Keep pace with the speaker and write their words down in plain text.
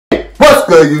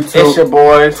good, YouTube? It's your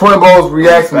boy Twin Bowls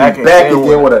reaction back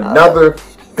again with another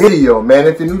video, man.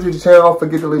 If you're new to the channel, don't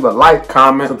forget to leave a like,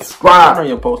 comment, subscribe, turn on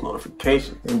your post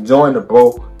notifications, and join the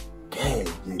bro gang.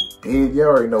 You did? You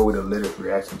already know we're the latest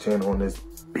reaction channel on this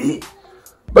beat.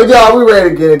 But y'all, we ready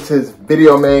to get into this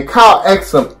video, man. Call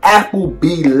Exum Apple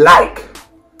be like.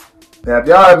 Now, if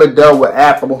y'all ever dealt with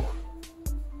Apple,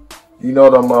 you know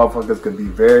them motherfuckers can be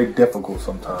very difficult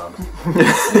sometimes.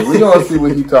 We're gonna see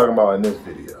what he's talking about in this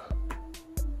video.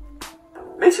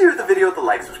 Make sure you hit the video with the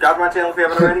like, subscribe to my channel if you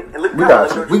haven't already, and leave a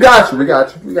comment. We got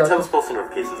you. Tell us post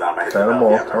notifications on my Turn them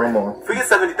on. If we get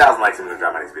 70,000 likes, I'm gonna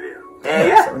drop my next video. And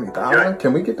yeah, 70,000?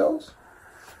 Can we get those?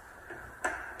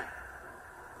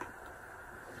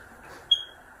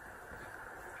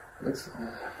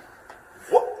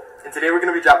 What? And today we're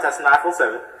gonna be job testing the iPhone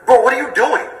 7. Bro, what are you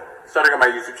doing? Starting on my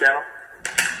YouTube channel.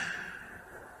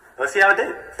 Let's see how it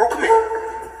did. Bro, come here.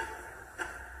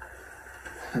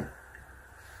 Thank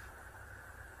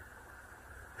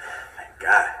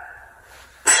God.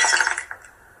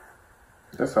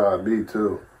 That's how it be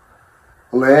too.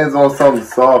 Lands on something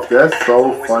soft. That's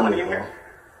so funny, bro.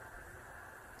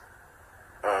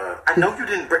 I know you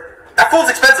didn't break. That phone's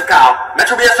expensive, Kyle.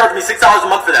 Metro BS charged me $6 a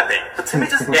month for that thing. But Timmy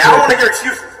just, I don't want to hear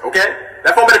excuses, okay?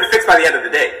 That phone better be fixed by the end of the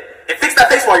day. And fix that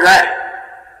face while you're at it.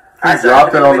 He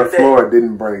dropped it on the floor, it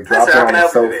didn't break. Dropped it on the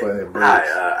sofa and it breaks.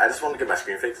 Hi, I just wanted to get my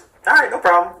screen fixed. Alright, no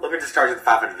problem. Let me just charge you the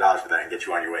 $500 for that and get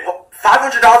you on your way. Oh,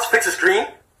 $500 to fix a screen?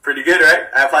 Pretty good, right?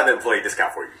 I applied the employee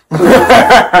discount for you.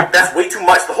 That's way too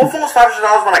much. The whole phone was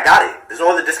 $500 when I got it. There's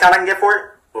no other discount I can get for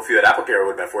it? Well, if you had Apple Kyre, it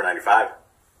would have been $495.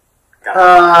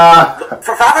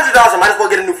 For $500, I might as well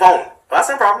get a new phone. Well, that's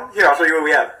no problem. Here, I'll show you what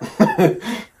we have.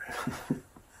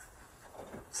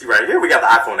 See right here, we got the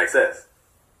iPhone XS.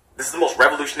 This is the most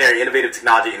revolutionary, innovative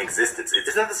technology in existence.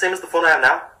 Isn't that the same as the phone I have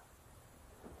now?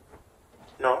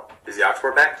 No. Is the aux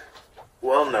port back?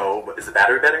 Well, no, but is the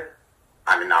battery better?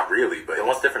 I mean, not really, but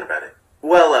what's different about it?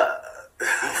 Well,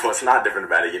 what's not different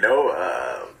about it, you know?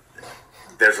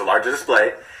 There's a larger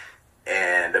display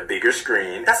and a bigger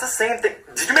screen. That's the same thing.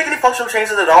 Did you make any functional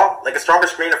changes at all? Like a stronger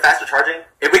screen or faster charging?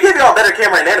 If we gave you all better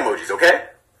camera and emojis, okay?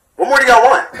 What more do y'all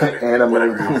want?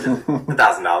 Emojis.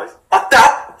 $1,000.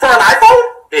 For an iPhone?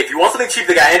 Hey, if you want something cheap,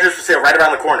 they got Androids for sale right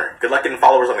around the corner. Good luck getting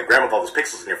followers on the gram with all those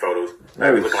pixels in your photos.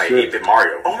 I'd be looking like 8-bit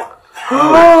Mario. Oh my.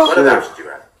 What other options do you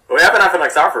have? Well, we have an iPhone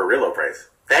XR for a real low price.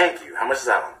 Thank you. How much is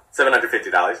that one?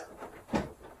 $750.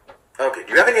 Okay,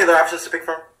 do you have any other options to pick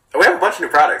from? Oh, we have a bunch of new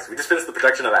products. We just finished the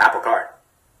production of the Apple Car.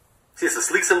 See, it's a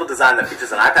sleek, simple design that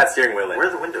features an iPad steering wheel. Where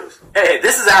are the windows? Hey,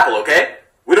 this is Apple, okay?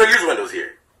 We don't use Windows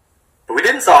here. But we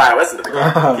didn't sell iOS into the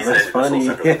car. He's that's funny.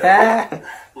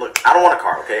 Look, I don't want a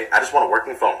car, okay? I just want a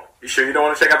working phone. You sure you don't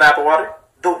want to check out the Apple Water?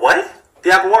 The what?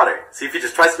 The Apple Water. See, it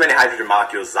features twice as many hydrogen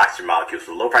molecules as oxygen molecules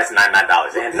for a low price of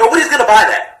 $99. And nobody's gonna buy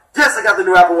that. Yes, I got the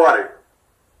new Apple Water.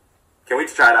 Can't wait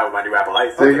to try it out with my new Apple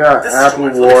Lights. They got Apple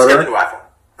Water. Let's get the new iPhone.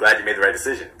 Glad you made the right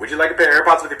decision. Would you like a pair of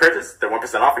AirPods with your purchase? They're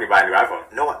 1% off when you buy a new iPhone.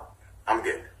 No, I'm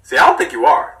good. See, I don't think you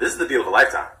are. This is the deal of a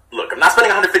lifetime. Look, I'm not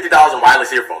spending $150 on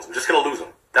wireless earphones. I'm just gonna lose them.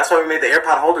 That's why we made the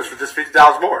AirPod holders for just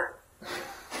 $50 more.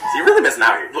 So you're really missing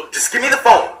out here. Look, just give me the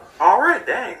phone. All right,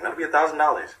 dang, that'll be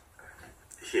 $1,000.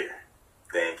 Here,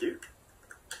 thank you.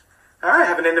 All right,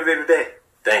 have an innovative day.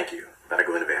 Thank you. Better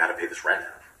go innovate how to pay this rent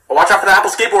now. Oh, watch out for the Apple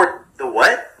skateboard. The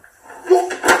what?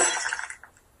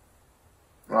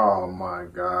 Oh my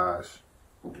gosh.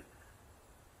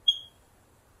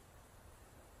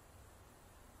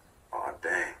 Oh,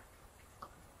 dang.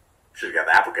 Should've got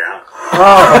the Apple Kyre, huh?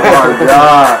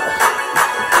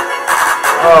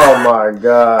 Oh my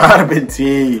god. I'd have been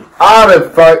teed. I'd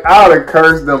have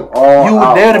cursed them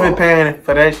all. They'd have been paying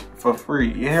for that for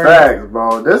free. Yeah. Facts,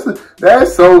 bro.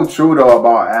 That's so true though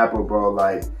about Apple, bro.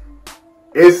 Like,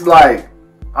 it's like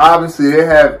obviously they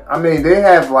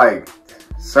have like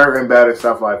certain better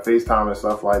stuff like FaceTime and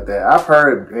stuff like that. I've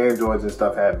heard Androids and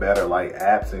stuff have better like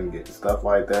apps and stuff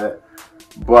like that,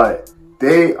 but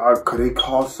they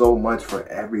cost so much for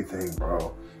everything,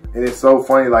 bro. And it's so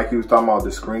funny, like he was talking about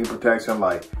the screen protection.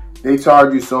 Like, they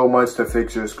charge you so much to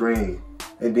fix your screen,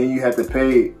 and then you have to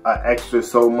pay an extra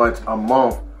so much a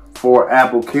month for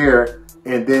Apple Kyre.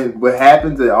 And then what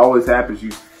happens? It always happens.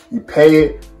 You pay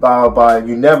it by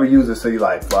you never use it, so you're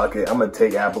like, fuck it, I'm gonna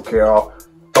take Apple Kyre off.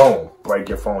 Boom, break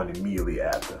your phone immediately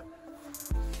after.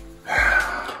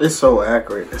 It's so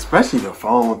accurate, especially the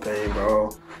phone thing,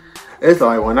 bro. It's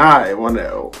like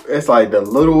it's like the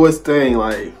littlest thing,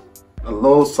 like a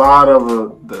little side of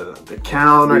the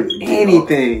counter,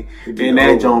 anything, and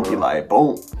that joint be like,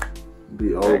 boom,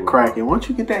 be over. That cracking. Once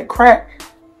you get that crack,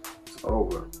 it's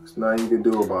over. There's nothing you can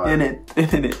do about it.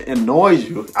 And it annoys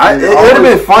you. It would have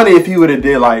been funny if he would have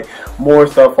did like more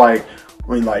stuff like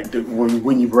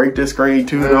when you break the screen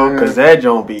too, though, because that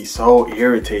joint be so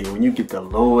irritating. When you get the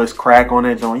lowest crack on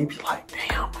that joint, you be like,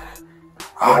 damn, man.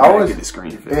 I gotta get the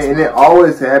screen fixed. And it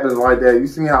always happens like that. You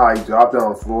see how he dropped it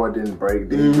on the floor, it didn't break,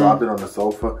 then he dropped it on the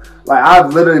sofa. Like,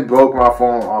 I've literally broke my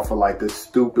phone off of like the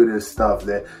stupidest stuff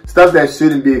that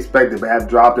shouldn't be expected, but have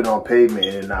dropped it on pavement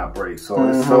and it not break. So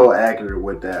it's so accurate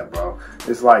with that, bro.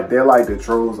 It's like they're like the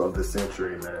trolls of the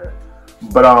century, man.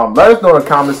 But let us know in the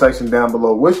comment section down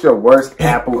below, what's your worst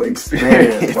Apple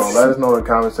experience, bro? Let us know in the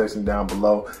comment section down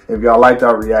below. If y'all liked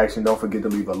our reaction, don't forget to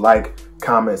leave a like,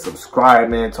 comment, subscribe,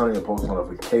 man. Turn on your post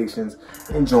notifications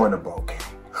and join the bro gang.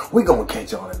 We gonna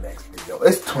catch y'all in the next video.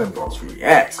 It's Twin Bros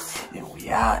Reacts, and we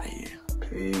out of here.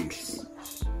 Peace.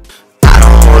 I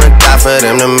don't wanna die for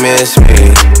them to miss me.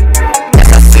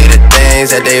 Yes, I see the things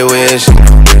that they wish.